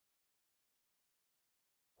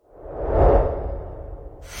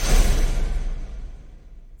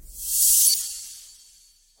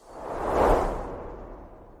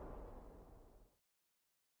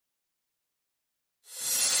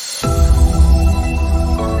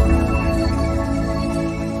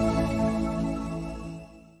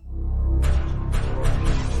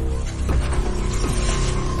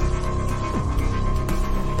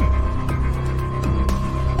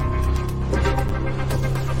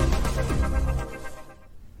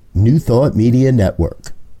New Thought Media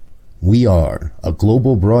Network. We are a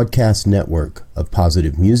global broadcast network of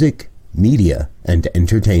positive music, media, and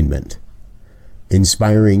entertainment,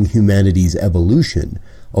 inspiring humanity's evolution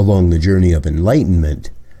along the journey of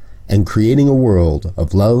enlightenment and creating a world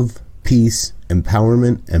of love, peace,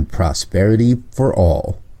 empowerment, and prosperity for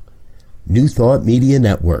all. New Thought Media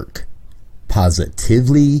Network.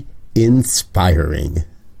 Positively inspiring.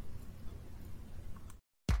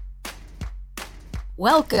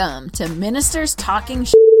 Welcome to Ministers Talking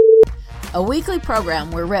a weekly program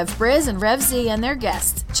where Rev Briz and Rev Z and their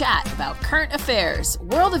guests chat about current affairs,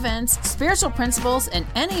 world events, spiritual principles, and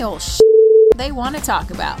any old they want to talk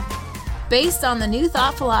about. Based on the New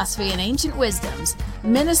Thought philosophy and ancient wisdoms,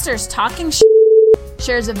 Ministers Talking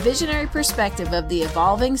shares a visionary perspective of the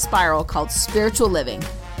evolving spiral called spiritual living.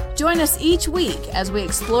 Join us each week as we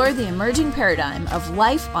explore the emerging paradigm of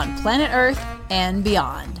life on planet Earth and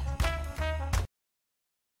beyond.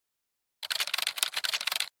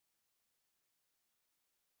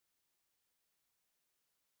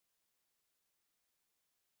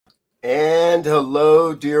 And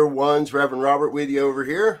hello, dear ones. Reverend Robert with you over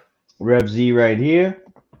here. Rev Z right here.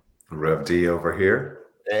 Rev D over here.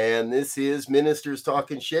 And this is Ministers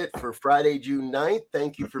Talking Shit for Friday, June 9th.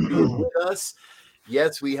 Thank you for being with us.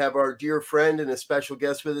 Yes, we have our dear friend and a special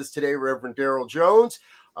guest with us today, Reverend Darrell Jones.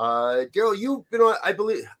 Darrell, you've been on, I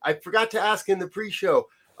believe, I forgot to ask in the pre-show.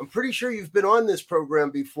 I'm pretty sure you've been on this program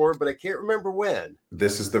before, but I can't remember when.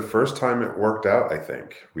 This is the first time it worked out, I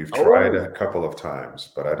think. We've tried a couple of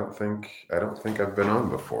times, but I don't think I've been on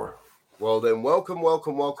before. Well, then welcome.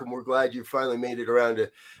 We're glad you finally made it around to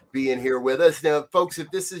being here with us. Now, folks, if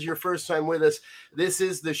this is your first time with us, this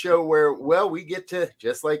is the show where, well, we get to,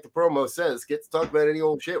 just like the promo says, get to talk about any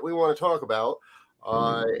old shit we want to talk about.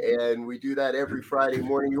 And we do that every Friday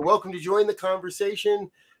morning. You're welcome to join the conversation.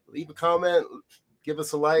 Leave a comment. Give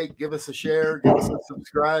us a like, give us a share, give us a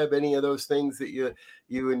subscribe, any of those things that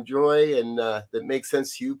you enjoy and that make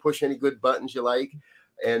sense to you. Push any good buttons you like.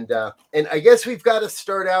 And I guess we've got to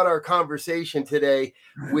start out our conversation today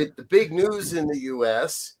with the big news in the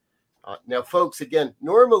U.S. Now, folks, again,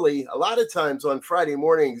 normally a lot of times on Friday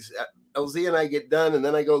mornings, Elzia and I get done and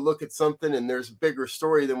then I go look at something and there's a bigger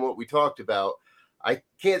story than what we talked about. I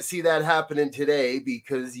can't see that happening today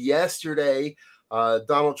because yesterday,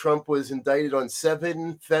 Donald Trump was indicted on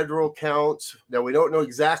 7 federal counts. Now, we don't know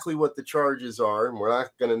exactly what the charges are, and we're not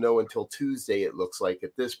going to know until Tuesday, it looks like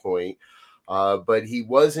at this point. But he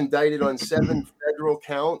was indicted on 7 federal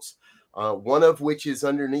counts, one of which is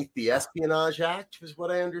underneath the Espionage Act, is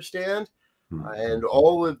what I understand. And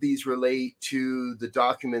all of these relate to the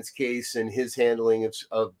documents case and his handling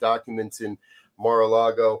of documents in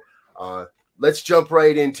Mar-a-Lago. Let's jump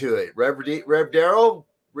right into it. Rev Darrell?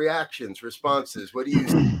 Reactions, responses. What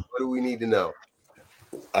do we need to know?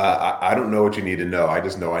 I don't know what you need to know. I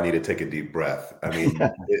just know I need to take a deep breath. I mean,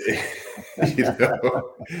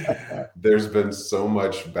 there's been so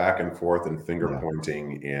much back and forth and finger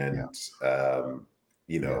pointing and,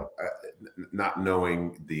 not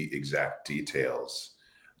knowing the exact details.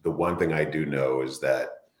 The one thing I do know is that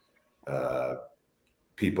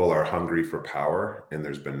people are hungry for power, and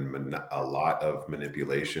there's been a lot of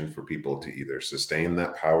manipulation for people to either sustain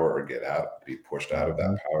that power or get out, be pushed out of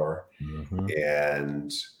that power.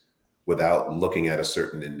 And without looking at a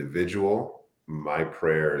certain individual, my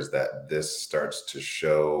prayer is that this starts to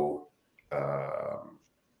show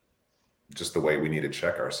just the way we need to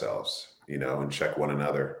check ourselves, and check one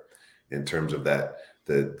another in terms of that.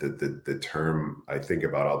 The term I think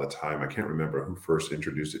about all the time, I can't remember who first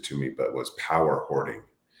introduced it to me, but was power hoarding.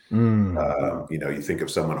 You think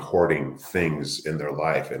of someone hoarding things in their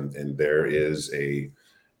life, and there is a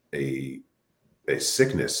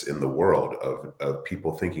sickness in the world of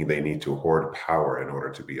people thinking they need to hoard power in order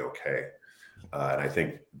to be okay. And I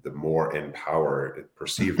think the more in power,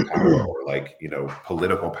 perceived power, or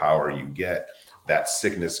political power you get, that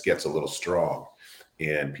sickness gets a little strong,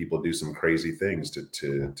 and people do some crazy things to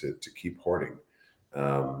keep hoarding.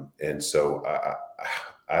 And so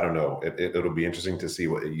I don't know. It'll be interesting to see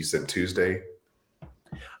what you said Tuesday.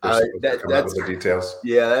 That's the details.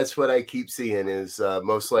 Yeah, that's what I keep seeing is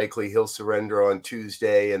most likely he'll surrender on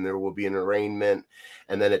Tuesday, and there will be an arraignment,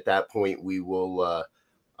 and then at that point we will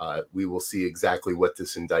see exactly what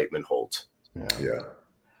this indictment holds. Yeah.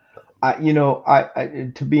 I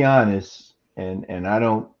to be honest, and I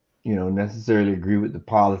don't necessarily agree with the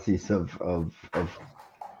policies of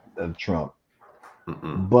Trump.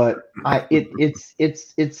 But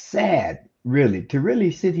it's sad, really, to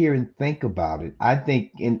really sit here and think about it. I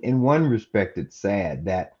think in one respect, it's sad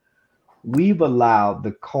that we've allowed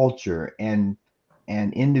the culture and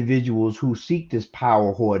and individuals who seek this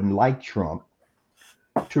power hoarding like Trump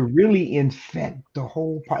to really infect the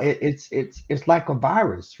whole it's like a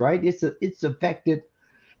virus, right? It's affected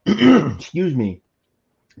excuse me,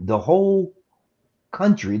 the whole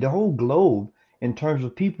country, the whole globe, in terms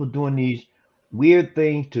of people doing these weird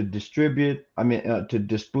things to distribute, to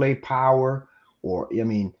display power. Or,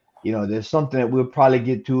 there's something that we'll probably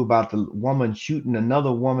get to about the woman shooting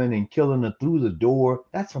another woman and killing her through the door.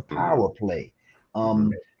 That's a power play.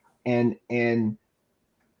 And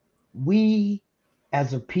we,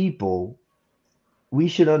 as a people, we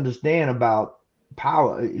should understand about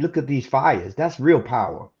power. Look at these fires. That's real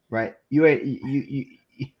power, right? You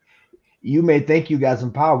may think you got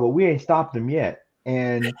some power, but we ain't stopped them yet.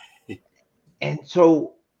 And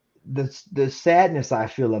so the sadness I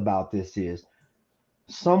feel about this is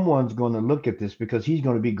someone's going to look at this, because he's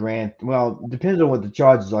going to be well, depends on what the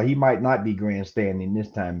charges are. He might not be grandstanding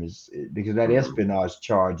this time, is because that espionage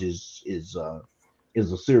charge is a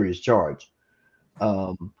serious charge.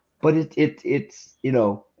 But it's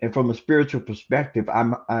and from a spiritual perspective,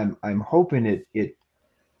 I'm hoping it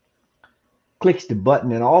clicks the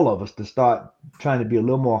button in all of us to start trying to be a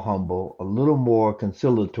little more humble, a little more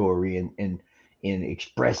conciliatory in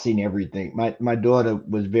expressing everything. My oldest daughter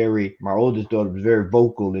was very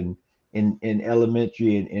vocal in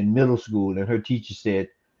elementary and middle school, and her teacher said,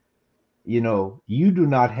 you do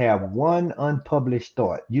not have one unpublished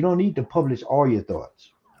thought. You don't need to publish all your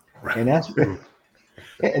thoughts. Right. And that's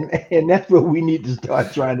and that's what we need to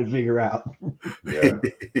start trying to figure out. Yeah.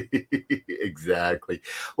 Exactly.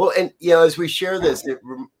 Well, and as we share this,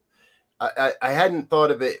 I hadn't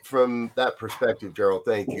thought of it from that perspective, Darrell.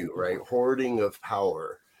 Thank you. Right, hoarding of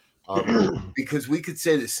power, because we could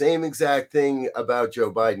say the same exact thing about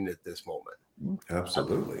Joe Biden at this moment.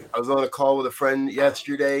 Absolutely. I was on a call with a friend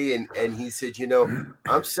yesterday, and he said,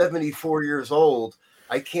 I'm 74 years old.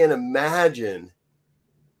 I can't imagine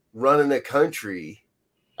running a country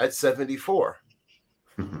at 74.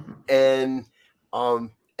 And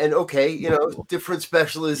okay, different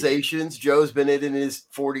specializations. Joe's been in his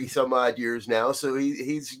 40 some odd years now, so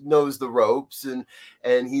he knows the ropes,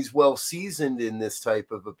 and he's well seasoned in this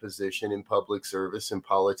type of a position in public service and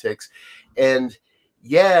politics. And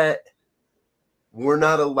yet we're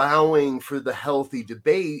not allowing for the healthy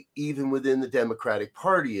debate even within the Democratic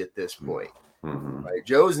Party at this point. Right?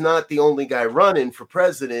 Joe's not the only guy running for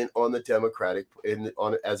president on the Democratic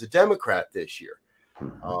as a Democrat this year.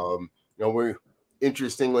 We're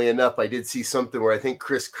interestingly enough, I did see something where I think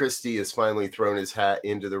Chris Christie has finally thrown his hat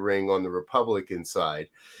into the ring on the Republican side.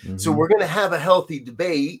 So we're going to have a healthy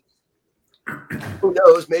debate. Who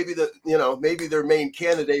knows? Maybe maybe their main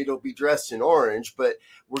candidate will be dressed in orange, but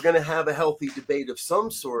we're going to have a healthy debate of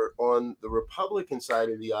some sort on the Republican side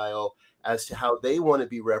of the aisle as to how they want to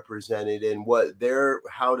be represented and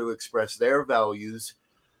how to express their values.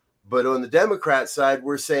 But on the Democrat side,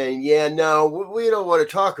 we're saying, no, we don't want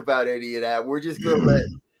to talk about any of that. We're just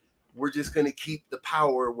going to keep the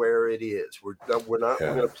power where it is. We're going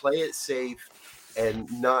to play it safe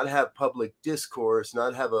and not have public discourse,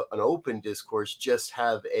 not have an open discourse, just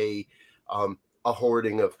have a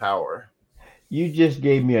hoarding of power. You just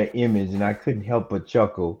gave me an image, and I couldn't help but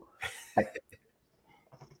chuckle.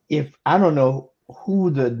 If I don't know who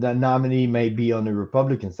the nominee may be on the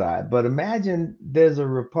Republican side, but imagine there's a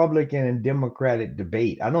Republican and Democratic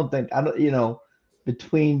debate.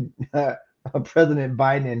 Between President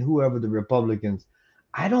Biden and whoever the Republicans,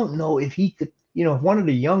 I don't know if he could, if one of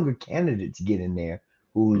the younger candidates get in there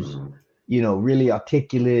who's, really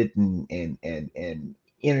articulate and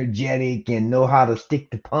energetic and know how to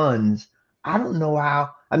stick to puns. I don't know how,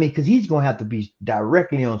 because he's going to have to be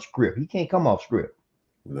directly on script. He can't come off script.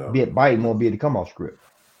 No. Biden won't be able to come off script.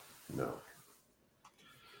 No.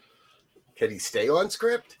 Can he stay on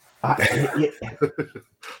script?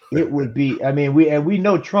 It would be. We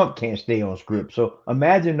know Trump can't stay on script. So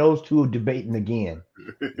imagine those two debating again.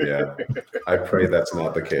 Yeah, I pray that's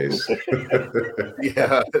not the case.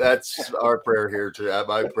 Yeah, that's our prayer here too.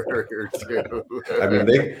 My prayer here too.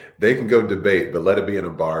 They can go debate, but let it be in a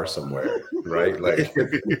bar somewhere, right? Like,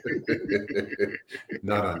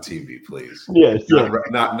 not on TV, please. Yes,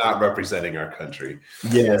 not representing our country.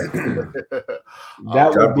 Yeah,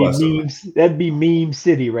 that would be memes. That'd be meme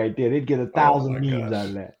city right there. They'd get 1,000 memes out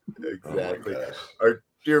of that. Exactly. Our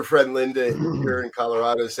dear friend Linda here in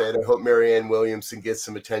Colorado saying, I hope Marianne Williamson gets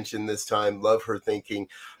some attention this time. Love her thinking.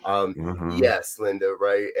 Yes, Linda,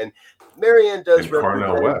 right? And Marianne does represent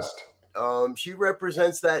Cornell West. She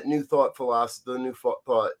represents that new thought philosophy, the new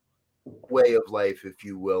thought way of life, if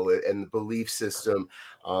you will, and the belief system.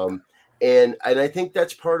 And I think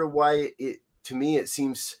that's part of why to me it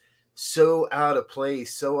seems so out of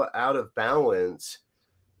place, so out of balance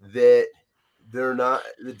that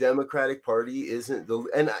the Democratic Party isn't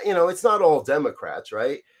and it's not all Democrats,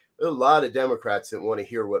 right? There are a lot of Democrats that want to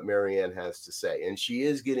hear what Marianne has to say, and she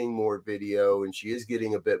is getting more video and she is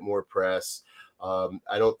getting a bit more press.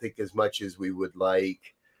 I don't think as much as we would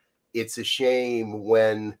like. It's a shame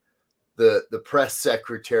when the press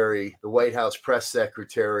secretary, the White House press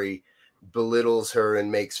secretary, belittles her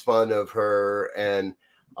and makes fun of her and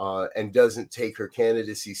doesn't take her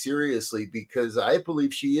candidacy seriously, because I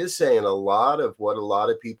believe she is saying a lot of what a lot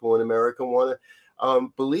of people in America want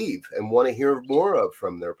to believe and want to hear more of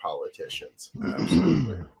from their politicians.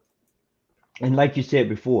 Absolutely. And like you said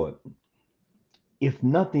before, if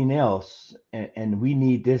nothing else, and we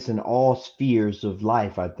need this in all spheres of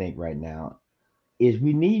life, I think right now, is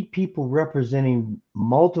we need people representing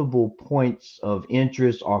multiple points of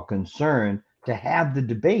interest or concern to have the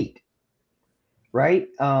debate, right?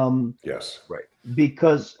 Yes, right.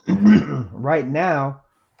 Because right now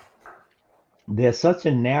there's such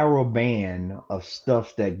a narrow band of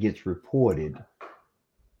stuff that gets reported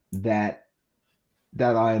that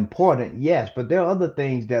are important, yes, but there are other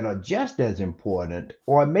things that are just as important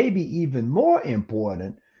or maybe even more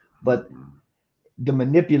important, but the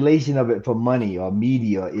manipulation of it for money or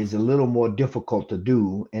media is a little more difficult to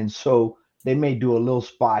do. And so they may do a little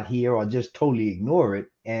spot here or just totally ignore it.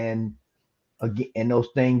 And again, and those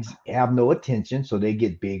things have no attention. So they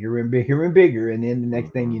get bigger and bigger and bigger. And then the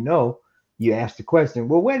next thing you know, you ask the question,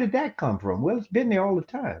 well, where did that come from? Well, it's been there all the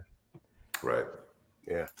time. Right.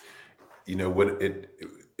 Yeah. When it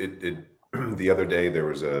the other day, there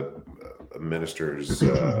was a minister's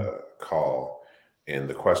call. And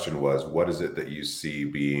the question was, what is it that you see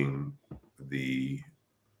being the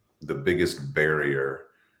biggest barrier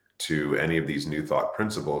to any of these new thought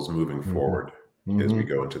principles moving forward as we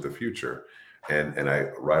go into the future? And I,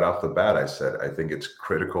 right off the bat, I said, I think it's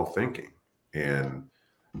critical thinking. And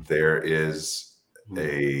there is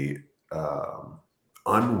a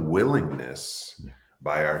unwillingness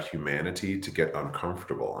by our humanity to get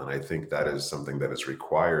uncomfortable. And I think that is something that is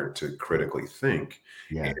required to critically think.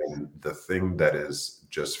 Yes. And the thing that is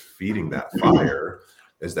just feeding that fire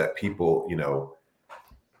is that people,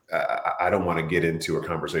 I don't want to get into a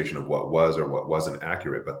conversation of what was or what wasn't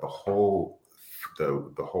accurate, but the whole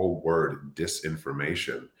word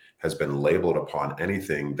disinformation has been labeled upon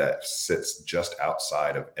anything that sits just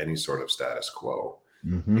outside of any sort of status quo.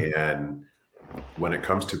 And when it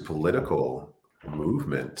comes to political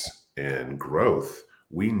movement and growth,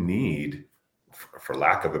 we need, for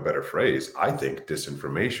lack of a better phrase, I think,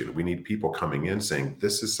 disinformation. We need people coming in saying,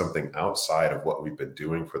 this is something outside of what we've been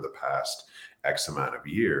doing for the past X amount of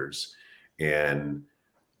years. And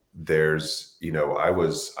there's, I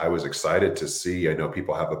was excited to see, I know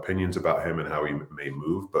people have opinions about him and how he may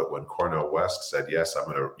move, but when Cornel West said, yes, I'm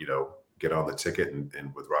going to, get on the ticket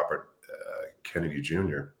and with Robert Kennedy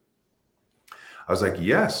Jr., I was like,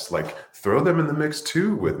 yes, throw them in the mix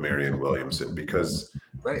too with Marianne Williamson, because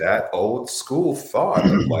that old school thought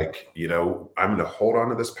of I'm going to hold on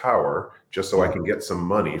to this power just so I can get some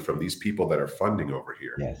money from these people that are funding over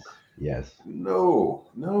here. Yes. No,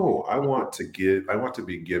 I want to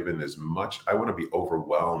be given as much. I want to be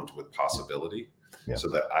overwhelmed with possibility so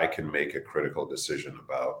that I can make a critical decision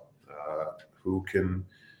about who can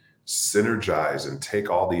synergize and take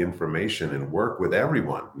all the information and work with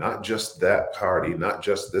everyone, not just that party, not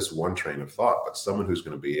just this one train of thought, but someone who's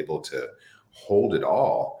going to be able to hold it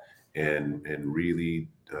all and really,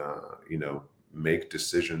 make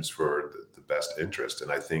decisions for the best interest.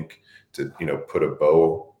 And I think to, put a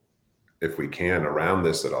bow, if we can, around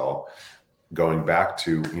this at all, going back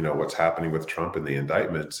to, what's happening with Trump and the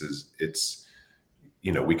indictments it's,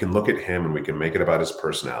 we can look at him and we can make it about his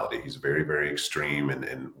personality. He's very, very extreme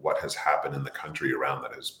and what has happened in the country around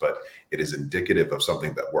that is, but it is indicative of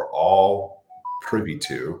something that we're all privy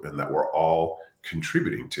to and that we're all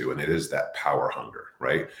contributing to. And it is that power hunger,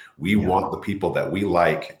 right? We want the people that we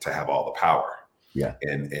like to have all the power. Yeah.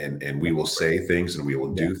 And we will say things and we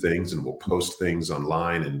will do things and we'll post things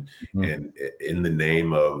online and in the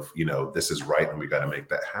name of, this is right and we got to make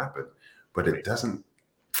that happen. But it doesn't,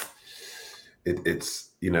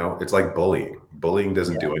 it's like bullying. Bullying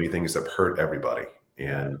doesn't do anything except hurt everybody.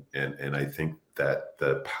 And I think that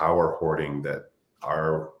the power hoarding that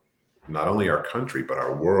not only our country, but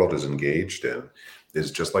our world is engaged in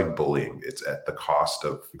is just like bullying. It's at the cost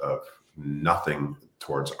of nothing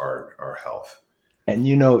towards our health. And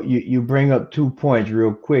you bring up 2 points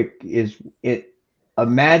real quick.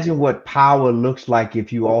 Imagine what power looks like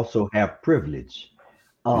if you also have privilege.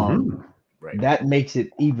 That makes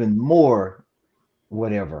it even more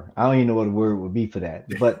whatever. I don't even know what the word would be for that.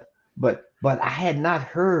 But but I had not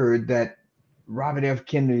heard that Robert F.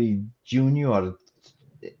 Kennedy Jr.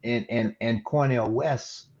 and Cornel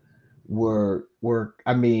West were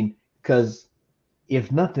I mean, because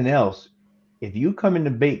if nothing else, if you come and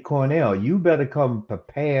debate Cornell, you better come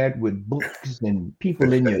prepared with books and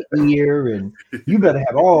people in your ear, and you better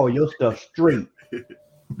have all your stuff straight,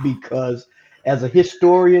 because as a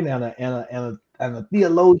historian and a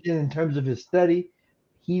theologian in terms of his study,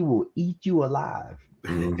 he will eat you alive.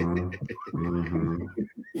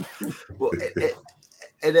 Well,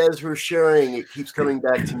 and as we're sharing, it keeps coming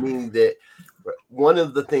back to me that one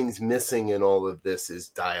of the things missing in all of this is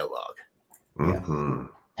dialogue.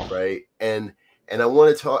 Right. And I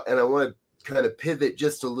want to talk, and I want to kind of pivot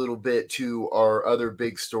just a little bit to our other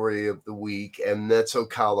big story of the week, and that's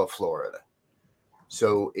Ocala, Florida.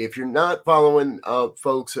 So if you're not following,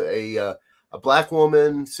 folks, a Black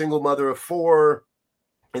woman, single mother of 4,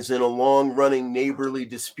 is in a long-running neighborly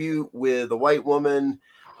dispute with a white woman.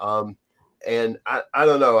 And I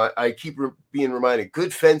don't know. I keep being reminded,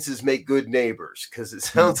 good fences make good neighbors, because it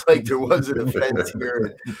sounds like there wasn't a fence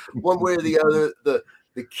here. And one way or the other,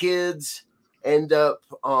 the kids end up,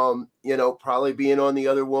 probably being on the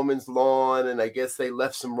other woman's lawn. And I guess they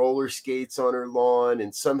left some roller skates on her lawn.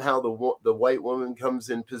 And somehow the white woman comes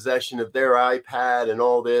in possession of their iPad and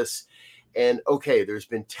all this. And okay, there's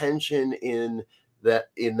been tension in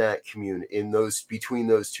that community, between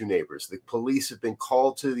those two neighbors. The police have been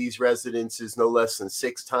called to these residences no less than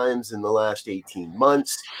 6 times in the last 18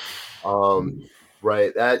 months.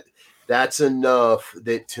 Right. That's enough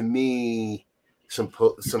that, to me, some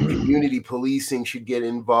community policing should get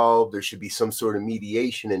involved. There should be some sort of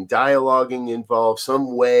mediation and dialoguing involved,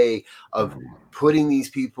 some way of putting these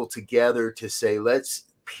people together to say, let's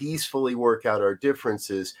peacefully work out our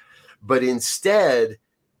differences. But instead,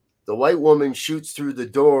 the white woman shoots through the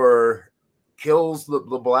door, kills the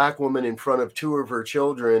Black woman in front of 2 of her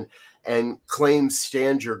children, and claims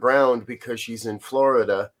stand your ground because she's in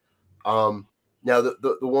Florida. Now,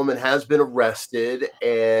 the woman has been arrested,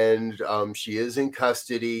 and she is in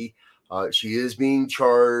custody. She is being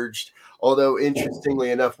charged, although interestingly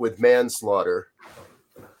enough, with manslaughter.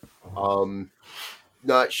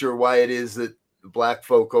 Not sure why it is that the Black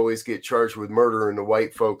folk always get charged with murder and the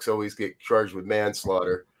white folks always get charged with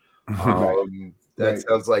manslaughter. That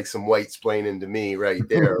sounds like some white splaining to me right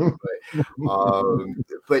there.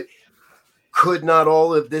 But could not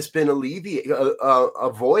all of this been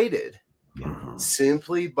avoided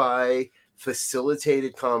simply by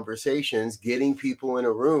facilitated conversations, getting people in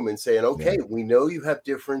a room and saying, okay, we know you have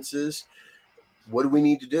differences. What do we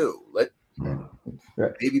need to do?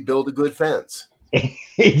 Maybe build a good fence.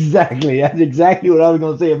 Exactly. That's exactly what I was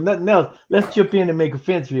going to say. If nothing else, let's chip in and make a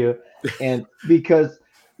fence here. And because,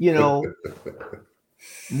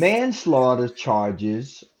 manslaughter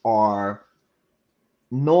charges are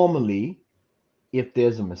normally, if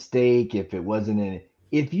there's a mistake, if it wasn't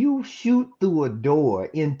if you shoot through a door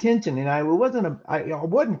intentionally, and I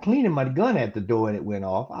wasn't cleaning my gun at the door and it went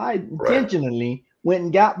off. I intentionally went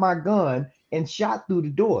and got my gun and shot through the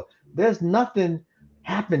door. There's nothing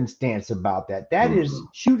happenstance about that. That is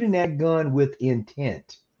shooting that gun with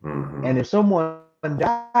intent. And if someone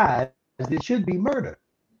dies, it should be murder,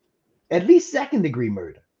 at least 2nd-degree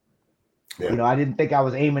murder. I didn't think I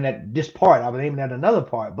was aiming at this part. I was aiming at another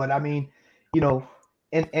part. But I mean,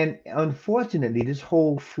 and unfortunately, this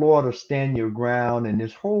whole Florida stand your ground and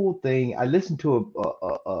this whole thing. I listened to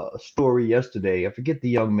a story yesterday. I forget the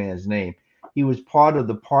young man's name. He was part of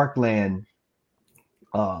the Parkland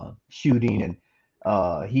shooting, and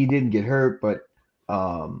he didn't get hurt, but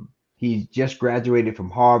he just graduated from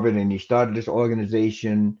Harvard, and he started this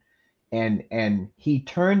organization, and he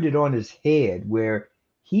turned it on his head where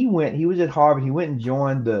he was at Harvard. He went and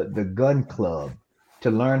joined the gun club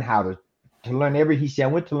to learn he said, I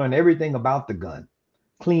went to learn everything about the gun,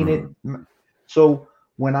 clean it. So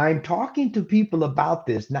when I'm talking to people about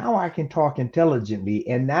this, now I can talk intelligently.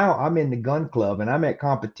 And now I'm in the gun club and I'm at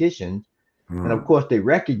competitions. And of course they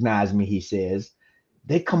recognize me, he says.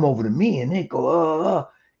 They come over to me and they go,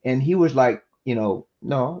 and he was like, no,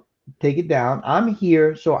 take it down. I'm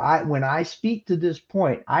here. So when I speak to this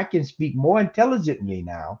point, I can speak more intelligently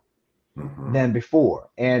now than before.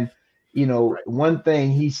 And, one thing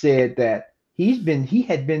he said that he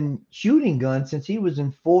had been shooting guns since he was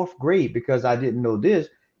in 4th grade, because I didn't know this.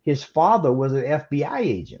 His father was an FBI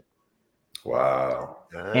agent. Wow.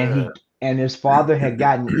 And his father had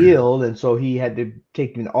gotten ill, and so he had to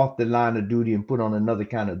take him off the line of duty and put on another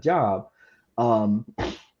kind of job.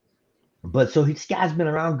 But so this guy's been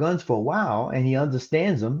around guns for a while, and he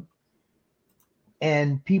understands them.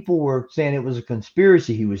 and people were saying it was a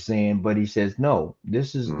conspiracy, he was saying, but he says, no,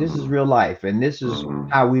 this is real life. And this is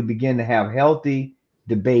how we begin to have healthy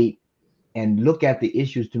debate and look at the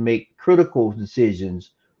issues to make critical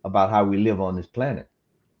decisions about how we live on this planet.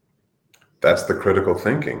 That's the critical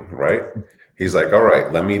thinking, right? He's like, all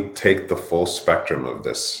right, let me take the full spectrum of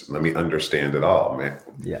this. Let me understand it all, man.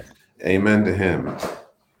 Yeah. Amen to him.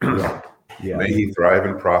 Yeah. Yeah. May he thrive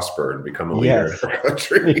and prosper and become a leader in our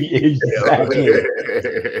country. Exactly.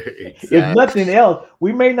 If nothing else,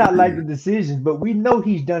 we may not like the decisions, but we know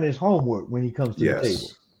he's done his homework when he comes to the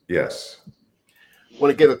table. Yes.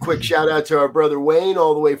 Want to give a quick shout out to our brother Wayne,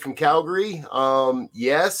 all the way from Calgary.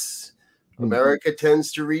 Yes, America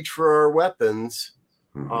tends to reach for our weapons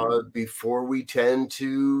before we tend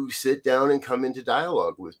to sit down and come into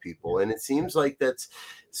dialogue with people. And it seems like that's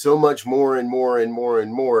so much more and more and more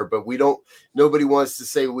and more, but nobody wants to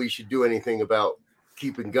say we should do anything about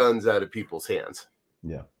keeping guns out of people's hands.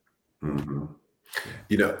 Yeah. Mm-hmm.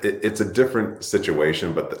 You know, it's a different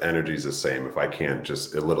situation, but the energy is the same. If I can,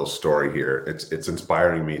 just a little story here. It's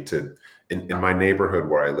inspiring me to, in my neighborhood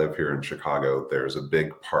where I live here in Chicago, there's a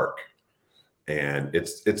big park, and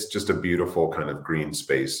it's just a beautiful kind of green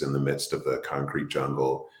space in the midst of the concrete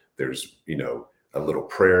jungle. There's, a little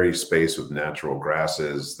prairie space with natural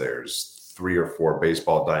grasses. There's 3 or 4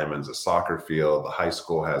 baseball diamonds, a soccer field. The high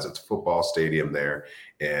school has its football stadium there.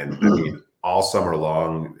 And I mean, all summer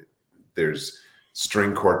long, there's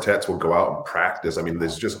string quartets will go out and practice. I mean,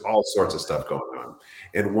 there's just all sorts of stuff going on.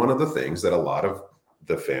 And one of the things that a lot of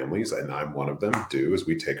the families, and I'm one of them, do is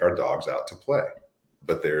we take our dogs out to play.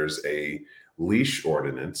 But there's a leash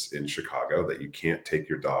ordinance in Chicago that you can't take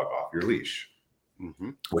your dog off your leash,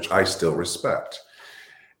 which I still respect.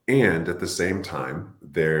 And at the same time,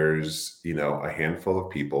 there's, a handful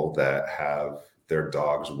of people that have their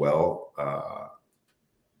dogs well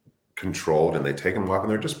controlled, and they take them walking.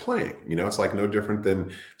 They're just playing. It's like no different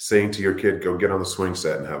than saying to your kid, go get on the swing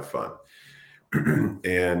set and have fun.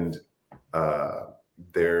 And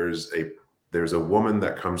there's a woman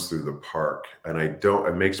that comes through the park, and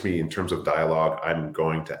it makes me, in terms of dialogue, I'm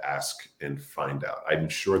going to ask and find out. I'm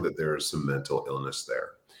sure that there is some mental illness there.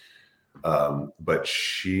 But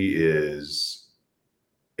she is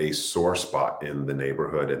a sore spot in the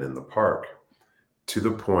neighborhood and in the park, to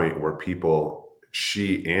the point where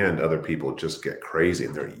she and other people just get crazy,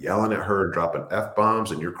 and they're yelling at her, dropping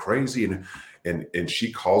F-bombs, and you're crazy. And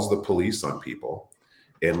she calls the police on people,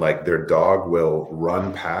 and like their dog will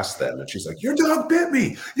run past them. And she's like, your dog bit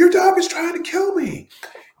me. Your dog is trying to kill me.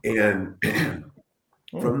 And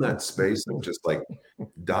from that space of just like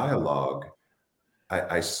dialogue,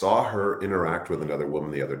 I saw her interact with another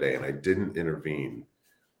woman the other day, and I didn't intervene,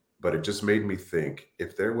 but it just made me think,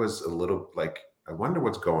 if there was a little, like, I wonder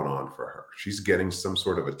what's going on for her. She's getting some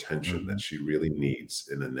sort of attention that she really needs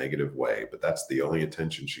in a negative way, but that's the only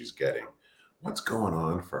attention she's getting. What's going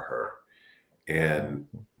on for her? And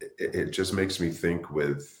it just makes me think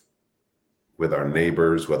with our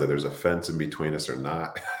neighbors, whether there's a fence in between us or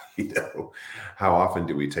not, how often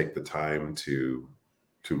do we take the time to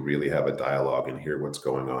really have a dialogue and hear what's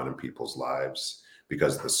going on in people's lives?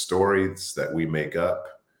 Because the stories that we make up,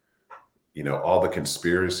 all the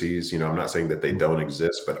conspiracies, I'm not saying that they don't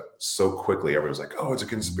exist, but so quickly everyone's like, oh, it's a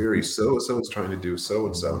conspiracy. So is trying to do so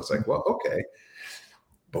and so. It's like, well, okay,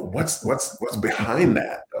 but what's behind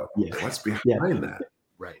that though? Yeah. What's behind that?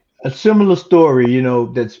 Right. A similar story,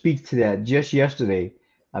 that speaks to that. Just yesterday,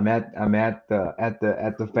 I'm at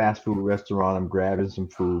the fast food restaurant. I'm grabbing some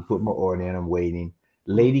food, put my order in. I'm waiting.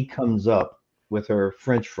 Lady comes up with her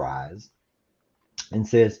French fries and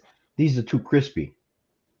says, these are too crispy.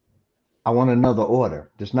 I want another order.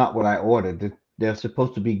 That's not what I ordered. They're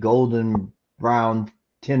supposed to be golden brown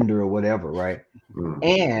tender or whatever, right?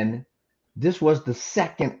 And this was the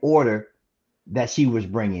second order that she was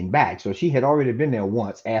bringing back. So she had already been there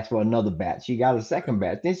once, asked for another batch. She got a second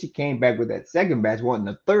batch. Then she came back with that second batch, wanting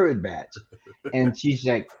a third batch. And she's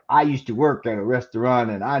like, I used to work at a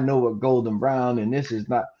restaurant, and I know what golden brown, and this is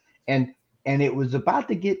not. And it was about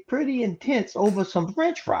to get pretty intense over some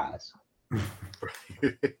French fries.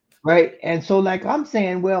 Right. And so, like I'm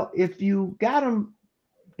saying, well, if you got them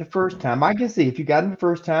the first time, I can see if you got them the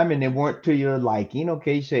first time and they weren't to your liking,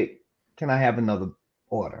 okay, you say, can I have another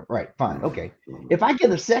order? Right. Fine. Okay. If I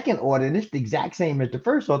get a second order and it's the exact same as the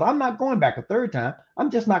first order, I'm not going back a third time.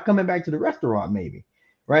 I'm just not coming back to the restaurant, maybe.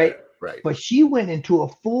 Right. Right. But she went into a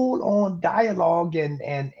full-on dialogue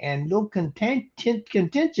and little contention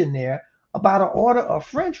there about an order of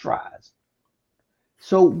French fries.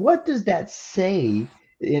 So what does that say?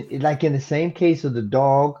 Like in the same case of the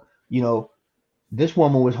dog, this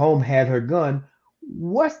woman was home, had her gun.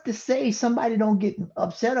 what's to say somebody don't get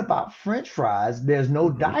upset about French fries? There's no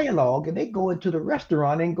dialogue, and they go into the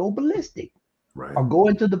restaurant and go ballistic, Right. or go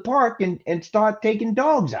into the park and start taking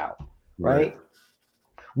dogs out. Right?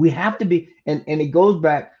 We have to be, and it goes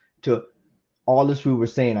back to all this we were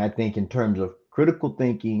saying, I think, in terms of critical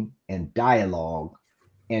thinking and dialogue,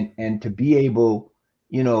 and to be able,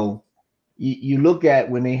 you look at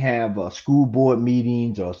when they have school board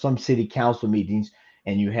meetings or some city council meetings,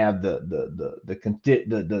 and you have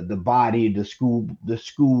the body, the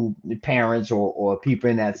school parents or people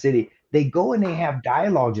in that city. They go and they have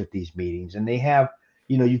dialogues at these meetings, and they have,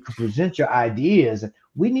 you can present your ideas.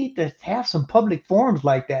 We need to have some public forums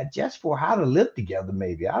like that just for how to live together.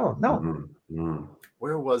 Maybe, I don't know.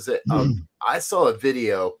 Where was it? I saw a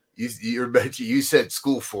video. You said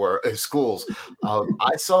schools.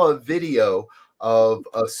 I saw a video of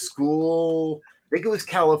a school. I think it was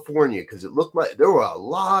California, because it looked like there were a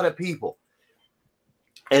lot of people,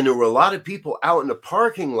 and there were a lot of people out in the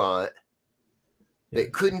parking lot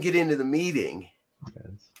that couldn't get into the meeting,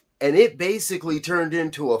 and it basically turned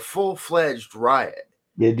into a full-fledged riot.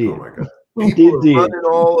 It did. Oh my God. People are running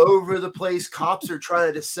all over the place. Cops are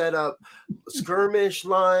trying to set up skirmish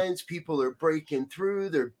lines. People are breaking through.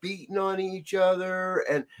 They're beating on each other.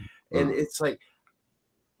 And it's like,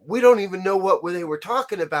 we don't even know what they were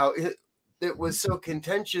talking about. It was so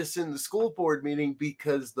contentious in the school board meeting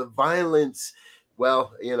because the violence,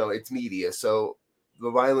 well, it's media, so the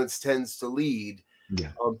violence tends to lead.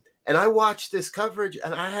 Yeah. And I watched this coverage,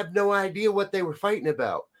 and I have no idea what they were fighting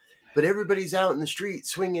about. But everybody's out in the street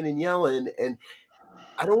swinging and yelling. And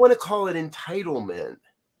I don't want to call it entitlement,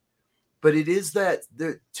 but it is that,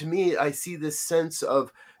 to me, I see this sense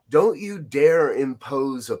of, don't you dare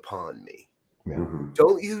impose upon me. Yeah.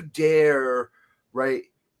 Don't you dare, right?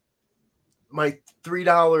 My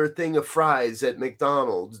 $3 thing of fries at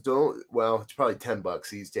McDonald's. It's probably $10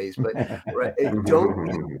 these days, but right, don't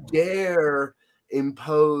you dare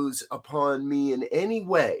impose upon me in any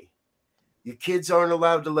way. Your kids aren't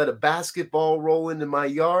allowed to let a basketball roll into my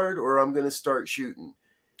yard, or I'm going to start shooting.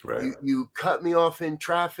 Right. You cut me off in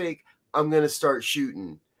traffic, I'm going to start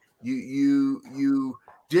shooting. You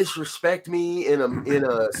disrespect me in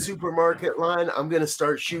a supermarket line, I'm going to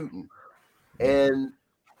start shooting. And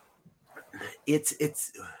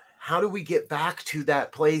it's how do we get back to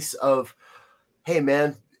that place of, hey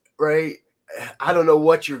man, right? I don't know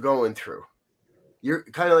what you're going through. You're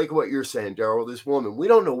kind of like what you're saying, Darrell, this woman. We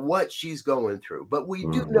don't know what she's going through, but we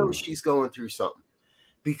do know she's going through something,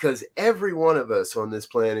 because every one of us on this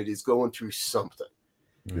planet is going through something.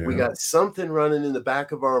 Yeah. We got something running in the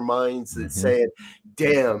back of our minds that's saying,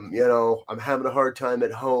 damn, I'm having a hard time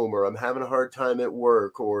at home, or I'm having a hard time at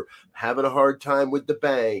work, or having a hard time with the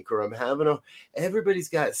bank, or everybody's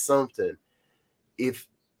got something.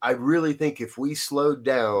 I really think if we slowed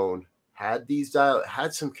down, had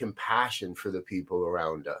some compassion for the people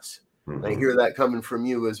around us. And I hear that coming from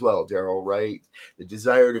you as well, Darrell, right? The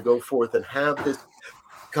desire to go forth and have this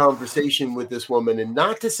conversation with this woman, and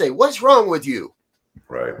not to say, what's wrong with you?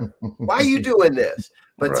 Right. Why are you doing this?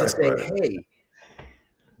 But to say, hey,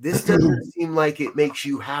 this doesn't seem like it makes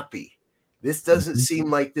you happy. This doesn't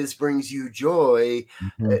seem like this brings you joy.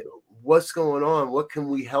 What's going on? What can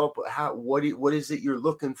we help? What is it you're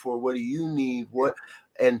looking for? What do you need?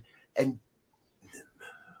 And I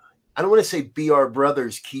don't want to say be our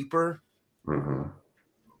brother's keeper,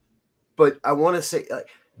 but I want to say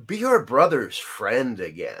be our brother's friend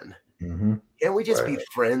again. Can't we just be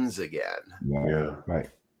friends again? Yeah. Right.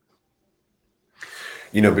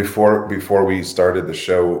 Before we started the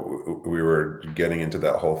show, we were getting into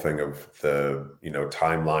that whole thing of the,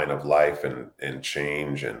 timeline of life and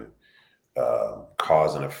change and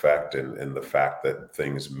cause and effect, and the fact that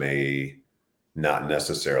things may not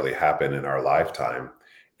necessarily happen in our lifetime.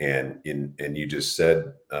 And you just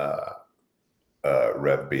said,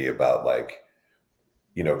 Rev B, about like,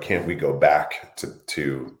 can't we go back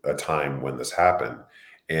to a time when this happened?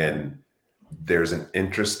 And there's an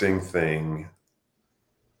interesting thing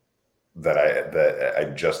that I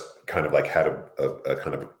just kind of like had a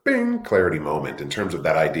kind of a bing clarity moment in terms of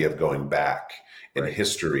that idea of going back in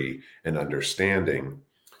history and understanding.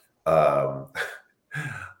 I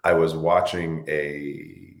was watching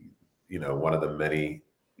one of the many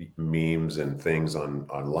memes and things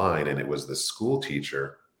online, and it was the school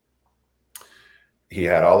teacher. He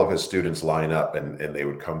had all of his students line up, and they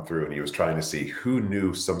would come through, and he was trying to see who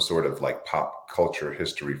knew some sort of like pop culture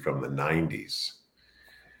history from the 90s.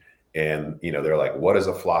 And, they're like, what is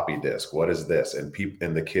a floppy disk? What is this? And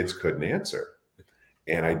the kids couldn't answer.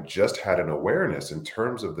 And I just had an awareness in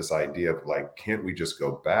terms of this idea of like, can't we just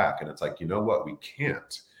go back? And it's like, you know what? We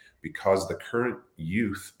can't. because the current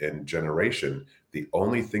youth and generation, the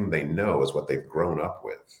only thing they know is what they've grown up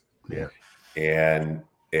with. Yeah. And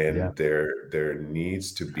there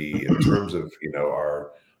needs to be, in terms of,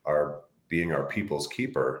 our being our people's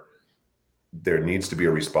keeper, there needs to be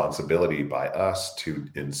a responsibility by us to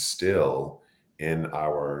instill in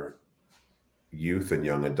our youth and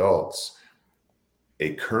young adults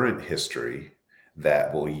a current history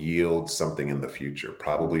that will yield something in the future,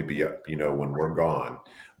 probably be, when we're gone.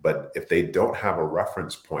 But if they don't have a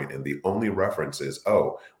reference point, and the only reference is,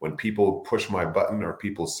 when people push my button or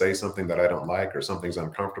people say something that I don't like or something's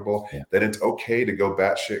uncomfortable, then it's okay to go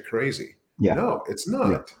batshit crazy. Yeah. No, it's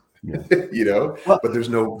not. Yeah. But there's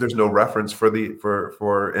no reference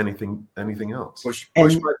for anything else. Push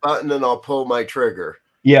my button and I'll pull my trigger.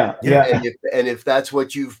 Yeah. And if that's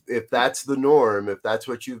the norm, if that's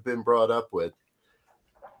what you've been brought up with,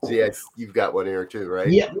 you've got one here too, right?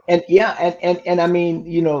 Yeah, and I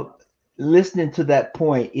mean, listening to that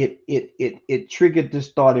point, it triggered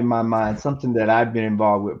this thought in my mind, something that I've been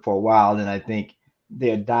involved with for a while, and I think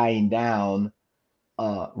they're dying down.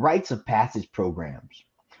 Rites of passage programs.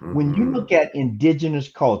 Mm-hmm. When you look at indigenous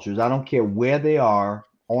cultures, I don't care where they are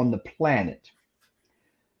on the planet,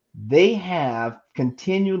 they have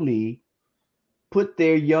continually put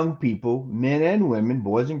their young people, men and women,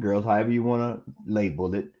 boys and girls, however you want to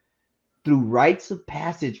label it, through rites of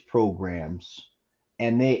passage programs.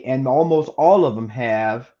 And almost all of them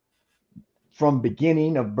have, from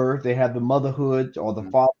beginning of birth, they have the motherhood or the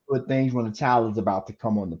fatherhood things when the child is about to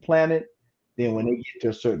come on the planet. Then when they get to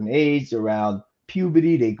a certain age, around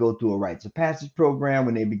puberty, they go through a rites of passage program.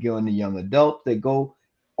 When they become the young adult, they go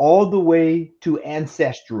all the way to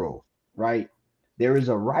ancestral, right? There is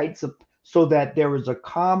a rites of, so that there is a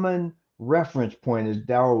common reference point, as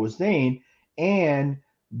Darrell was saying, and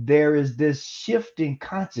there is this shift in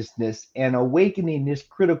consciousness and awakening this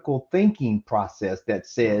critical thinking process that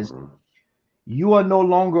says, you are no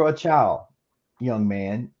longer a child, young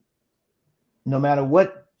man, no matter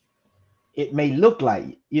what it may look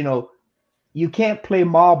like. You can't play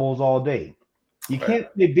marbles all day. You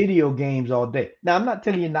can't play video games all day. Now, I'm not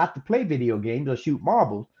telling you not to play video games or shoot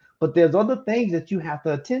marbles, but there's other things that you have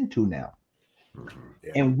to attend to now.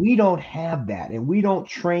 Yeah. And we don't have that, and we don't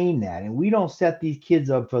train that, and we don't set these kids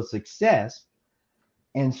up for success.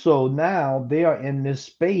 And so now they are in this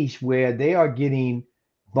space where they are getting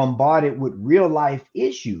bombarded with real life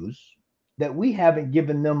issues that we haven't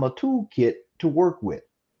given them a toolkit to work with.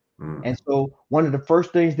 And so one of the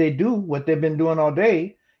first things they do, what they've been doing all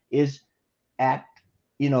day, is act,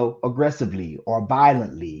 aggressively or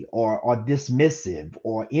violently or dismissive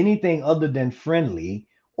or anything other than friendly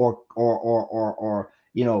or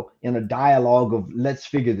in a dialogue of let's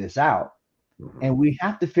figure this out. And we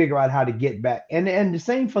have to figure out how to get back. And the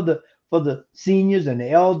same for the seniors and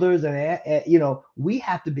the elders, and we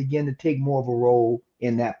have to begin to take more of a role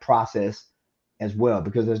in that process as well,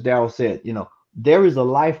 because as Darrell said, there is a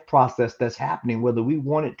life process that's happening whether we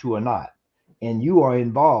want it to or not. And you are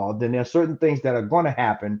involved, and there are certain things that are going to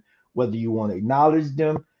happen, whether you want to acknowledge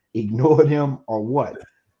them, ignore them, or what.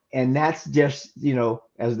 And that's just,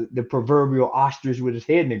 as the proverbial ostrich with his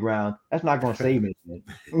head in the ground, that's not going to save anything.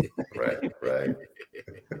 Right.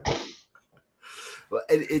 Well,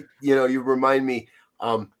 you remind me,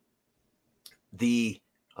 the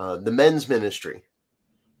men's ministry,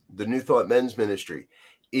 the New Thought men's ministry,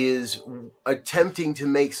 is attempting to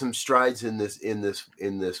make some strides in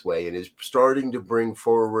this way, and is starting to bring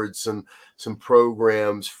forward some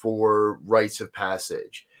programs for rites of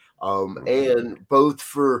passage, and both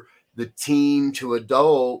for the teen to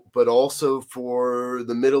adult, but also for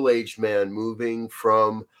the middle-aged man moving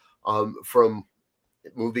from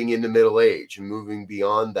moving into middle age and moving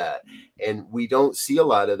beyond that. And we don't see a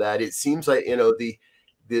lot of that. It seems like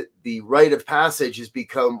the rite of passage has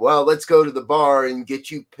become, well, let's go to the bar and get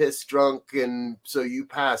you pissed drunk, and so you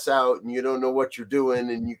pass out and you don't know what you're doing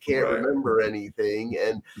and you can't remember anything.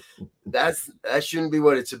 And that shouldn't be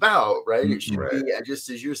what it's about, right? It should be, just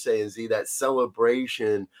as you're saying, Z, that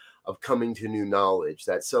celebration of coming to new knowledge,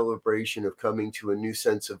 that celebration of coming to a new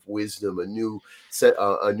sense of wisdom, a new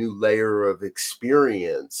layer of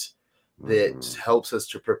experience that helps us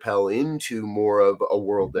to propel into more of a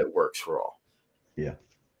world that works for all. Yeah.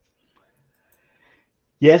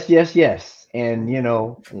 Yes. And,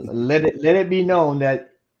 let it be known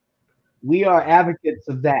that we are advocates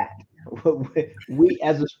of that. We,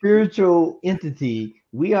 as a spiritual entity,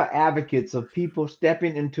 we are advocates of people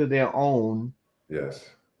stepping into their own. Yes.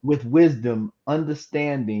 With wisdom,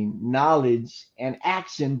 understanding, knowledge, and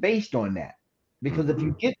action based on that. Because if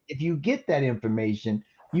you get that information,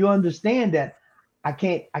 you understand that I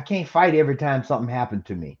can't fight every time something happened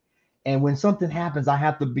to me. And when something happens, I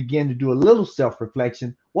have to begin to do a little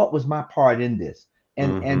self-reflection. What was my part in this?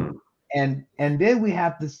 And then we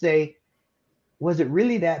have to say, was it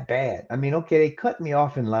really that bad? I mean, okay, they cut me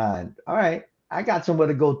off in line. All right, I got somewhere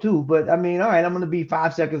to go too, but I mean, all right, I'm going to be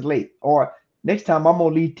 5 seconds late, or next time I'm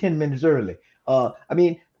going to leave 10 minutes early. I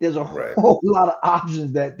mean, there's a whole lot of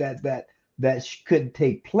options that could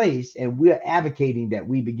take place, and we're advocating that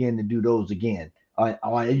we begin to do those again,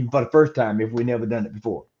 or even for the first time if we never done it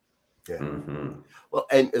before. Yeah. Well,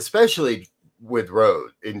 and especially with road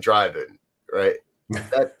in driving, right?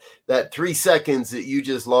 that 3 seconds that you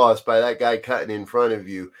just lost by that guy cutting in front of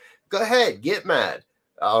you, go ahead, get mad.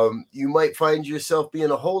 You might find yourself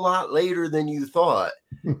being a whole lot later than you thought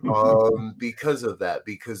because of that,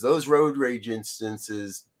 because those road rage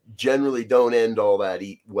instances generally don't end all that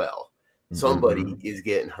well. Somebody is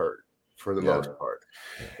getting hurt for the most part.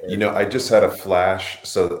 And, I just had a flash.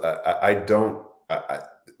 So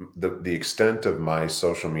the extent of my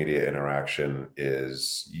social media interaction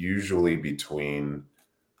is usually between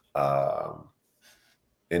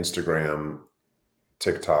Instagram,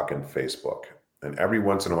 TikTok, and Facebook. And every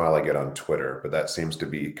once in a while I get on Twitter, but that seems to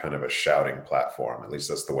be kind of a shouting platform. At least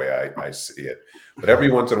that's the way I see it. But every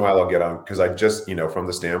once in a while I'll get on, because I just, from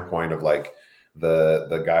the standpoint of like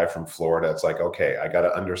the guy from Florida, it's like, okay, I got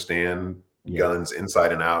to understand guns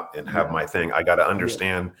inside and out and have my thing. I got to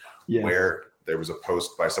understand where there was a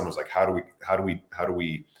post by someone's like, what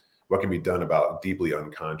can be done about deeply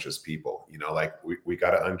unconscious people? Like we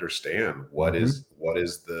got to understand what's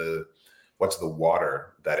the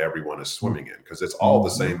water that everyone is swimming in, because it's all the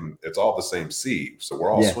same. It's all the same sea, so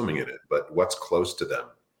we're all swimming in it. But what's close to them?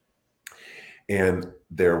 And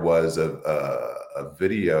there was a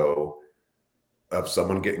video of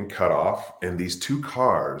someone getting cut off, and these two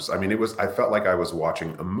cars. I mean, I felt like I was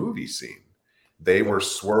watching a movie scene. They were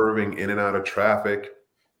swerving in and out of traffic.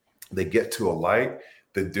 They get to a light.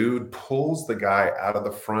 The dude pulls the guy out of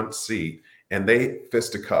the front seat, and they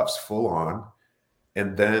fisticuffs full on,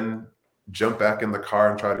 and then jump back in the car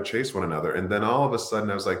and try to chase one another. And then all of a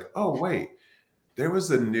sudden I was like, oh, wait, there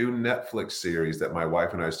was a new Netflix series that my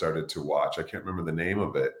wife and I started to watch. I can't remember the name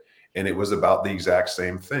of it. And it was about the exact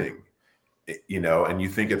same thing, and you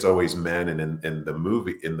think it's always men. And in the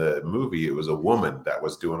movie, it was a woman that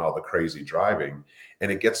was doing all the crazy driving.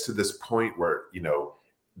 And it gets to this point where,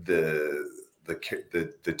 the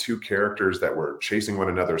two characters that were chasing one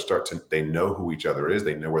another they know who each other is.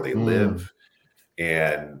 They know where they live.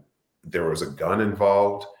 And there was a gun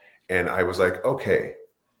involved. And I was like, okay,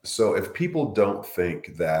 so if people don't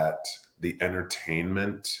think that the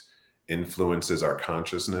entertainment influences our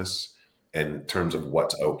consciousness in terms of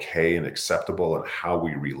what's okay and acceptable and how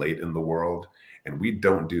we relate in the world, and we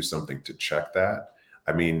don't do something to check that,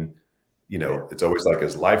 I mean, it's always like,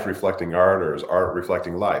 is life reflecting art or is art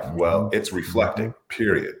reflecting life? Well, it's reflecting,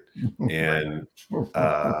 period. And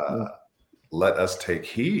let us take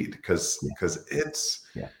heed, because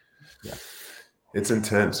it's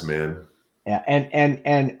intense, man. Yeah,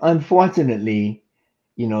 and unfortunately,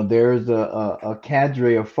 there's a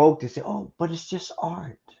cadre of folk that say, "Oh, but it's just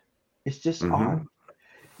art. It's just art."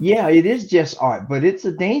 Yeah, it is just art, but it's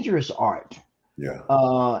a dangerous art. Yeah.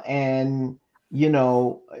 And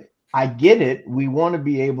I get it. We want to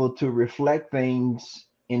be able to reflect things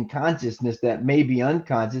in consciousness that may be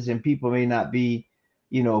unconscious, and people may not be,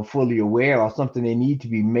 fully aware, or something they need to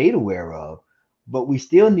be made aware of. But we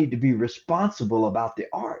still need to be responsible about the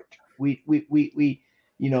art. We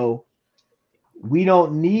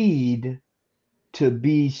don't need to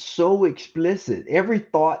be so explicit. Every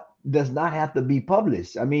thought does not have to be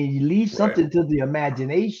published. I mean, you leave something to the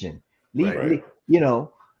imagination.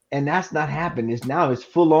 And that's not happening. It's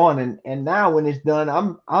full on, and now when it's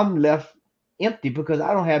done, I'm left empty because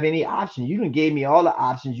I don't have any options. You done gave me all the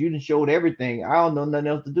options. You done showed everything. I don't know nothing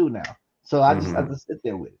else to do now. So I just have to sit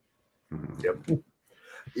there with it. Yep.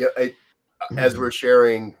 Yeah. As we're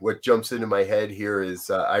sharing, what jumps into my head here is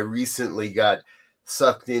I recently got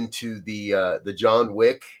sucked into the John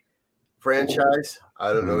Wick franchise.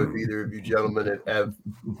 I don't know if either of you gentlemen have.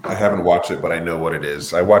 I haven't watched it, but I know what it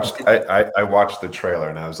is. I watched the trailer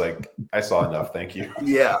and I was like, I saw enough. Thank you.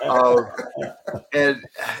 Yeah. And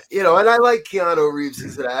I like Keanu Reeves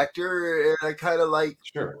as an actor, and I kind of like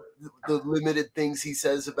the limited things he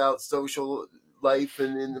says about social life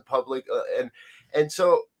and in the public. And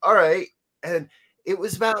so, all right. And it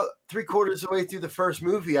was about 3/4 of the way through the first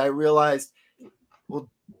movie, I realized, well,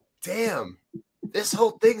 damn, this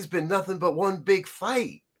whole thing's been nothing but one big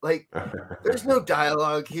fight. Like, there's no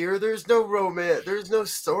dialogue here. There's no romance. There's no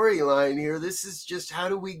storyline here. This is just, how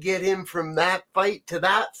do we get him from that fight to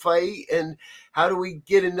that fight? And how do we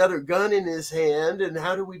get another gun in his hand? And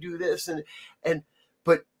how do we do this?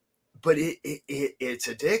 But it's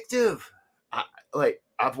addictive.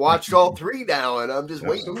 I've watched all three now, and I'm just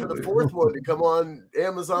waiting for the fourth one to come on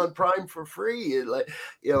Amazon Prime for free.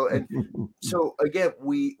 And so again,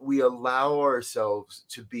 we allow ourselves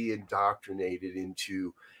to be indoctrinated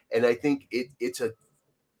into, and I think it's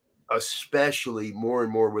especially more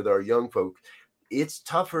and more with our young folk, it's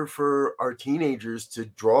tougher for our teenagers to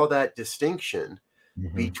draw that distinction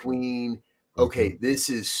between, okay, this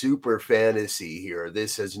is super fantasy here,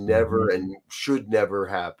 this has never and should never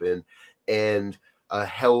happen, and a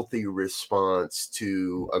healthy response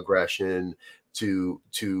to aggression, to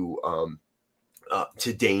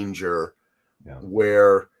danger,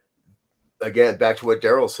 where, again, back to what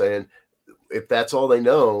Darrell's saying, if that's all they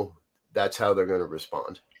know, that's how they're going to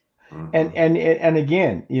respond. And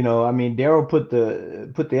again, I mean, Darrell put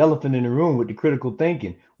the elephant in the room with the critical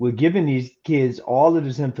thinking. We're giving these kids all of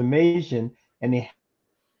this information, and they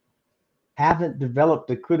haven't developed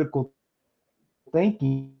the critical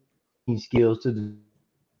thinking skills to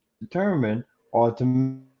determine or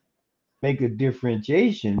to make a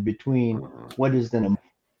differentiation between what is an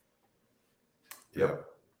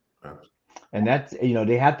and that's,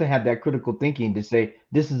 they have to have that critical thinking to say,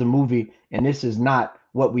 this is a movie and this is not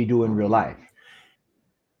what we do in real life.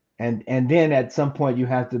 And then at some point you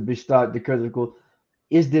have to start the critical,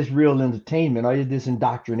 is this real entertainment or is this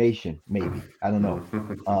indoctrination? Maybe, I don't know.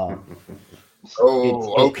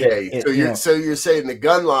 Okay. So you're saying the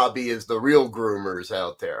gun lobby is the real groomers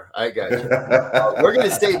out there. I got you. We're going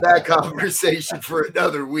to save that conversation for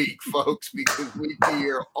another week, folks, because we'd be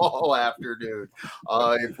here all afternoon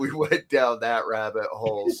if we went down that rabbit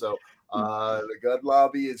hole. So the gun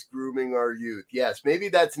lobby is grooming our youth. Yes, maybe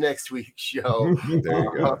that's next week's show. There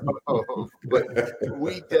you go. But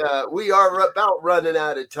we are about running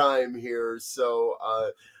out of time here, so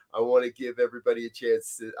I want to give everybody a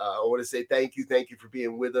chance to, I want to say thank you for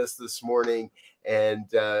being with us this morning. And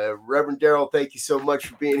Reverend Darrell, thank you so much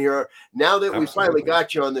for being here. Now that we finally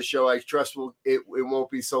got you on the show, I trust it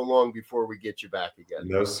won't be so long before we get you back again.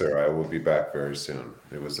 No, sir. I will be back very soon.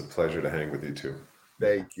 It was a pleasure to hang with you too.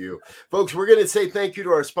 Thank you. Folks, we're going to say thank you to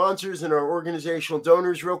our sponsors and our organizational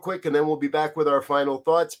donors real quick, and then we'll be back with our final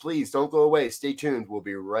thoughts. Please don't go away. Stay tuned. We'll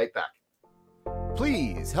be right back.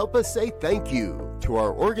 Please help us say thank you to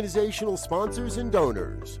our organizational sponsors and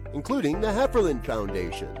donors, including the Hefferland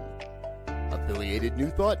Foundation, Affiliated New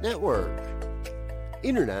Thought Network,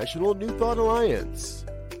 International New Thought Alliance,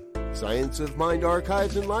 Science of Mind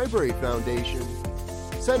Archives and Library Foundation,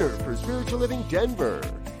 Center for Spiritual Living Denver,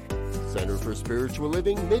 Center for Spiritual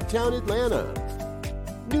Living Midtown Atlanta,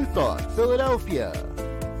 New Thought Philadelphia,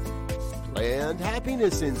 Planned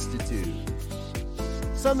Happiness Institute,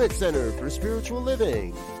 Summit Center for Spiritual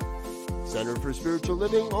Living, Center for Spiritual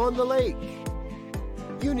Living on the Lake,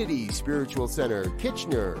 Unity Spiritual Center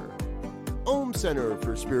Kitchener, Om Center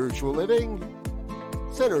for Spiritual Living,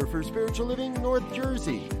 Center for Spiritual Living North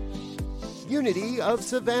Jersey, Unity of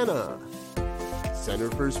Savannah,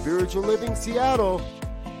 Center for Spiritual Living Seattle,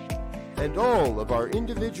 and all of our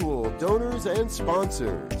individual donors and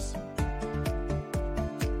sponsors.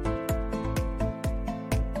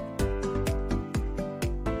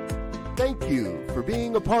 Thank you for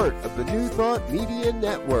being a part of the New Thought Media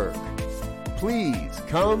Network. Please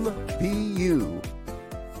come be you.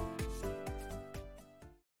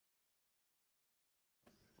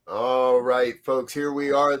 All right, folks, here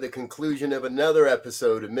we are at the conclusion of another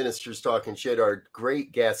episode of Ministers Talking Shit. Our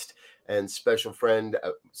great guest and special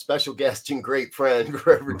guest and great friend,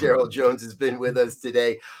 Reverend Darrell Jones, has been with us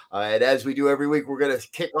today. And as we do every week, we're going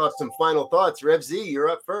to kick off some final thoughts. Rev Z, you're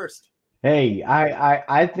up first. Hey,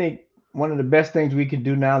 I think one of the best things we can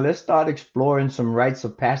do now, let's start exploring some rites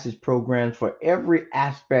of passage programs for every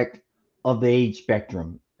aspect of the age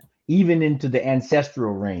spectrum, even into the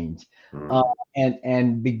ancestral range,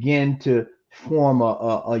 and begin to form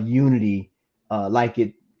a unity like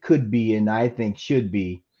it could be and I think should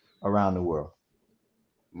be around the world.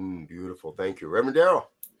 Beautiful. Thank you. Reverend Darrell.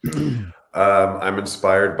 I'm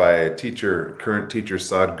inspired by current teacher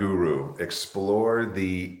Sadhguru. Explore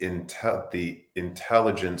the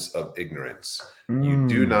intelligence of ignorance. You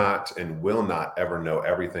do not and will not ever know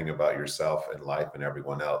everything about yourself and life and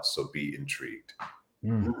everyone else, so be intrigued.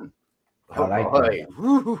 All right.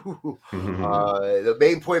 The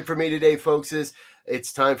main point for me today, folks, is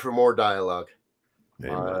it's time for more dialogue.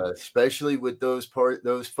 Especially with those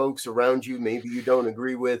folks around you maybe you don't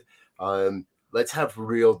agree with. let's have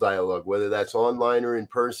real dialogue, whether that's online or in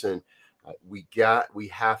person. We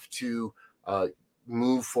have to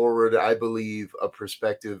move forward, I believe, a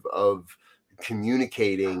perspective of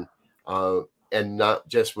communicating and not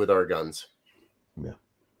just with our guns. Yeah.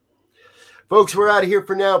 Folks, we're out of here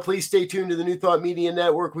for now. Please stay tuned to the New Thought Media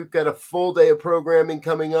Network. We've got a full day of programming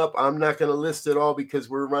coming up. I'm not going to list it all because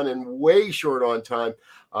we're running way short on time.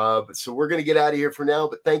 So we're going to get out of here for now.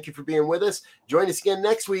 But thank you for being with us. Join us again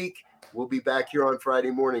next week. We'll be back here on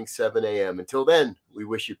Friday morning, 7 a.m. Until then, we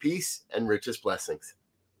wish you peace and richest blessings.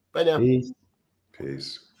 Bye now.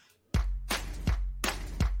 Peace.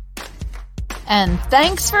 And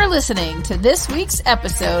thanks for listening to this week's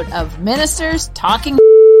episode of Ministers Talking.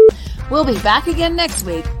 We'll be back again next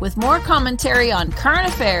week with more commentary on current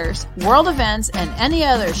affairs, world events, and any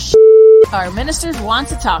other our ministers want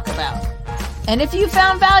to talk about. And if you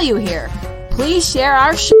found value here, please share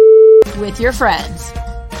our with your friends.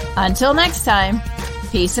 Until next time,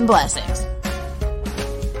 peace and blessings.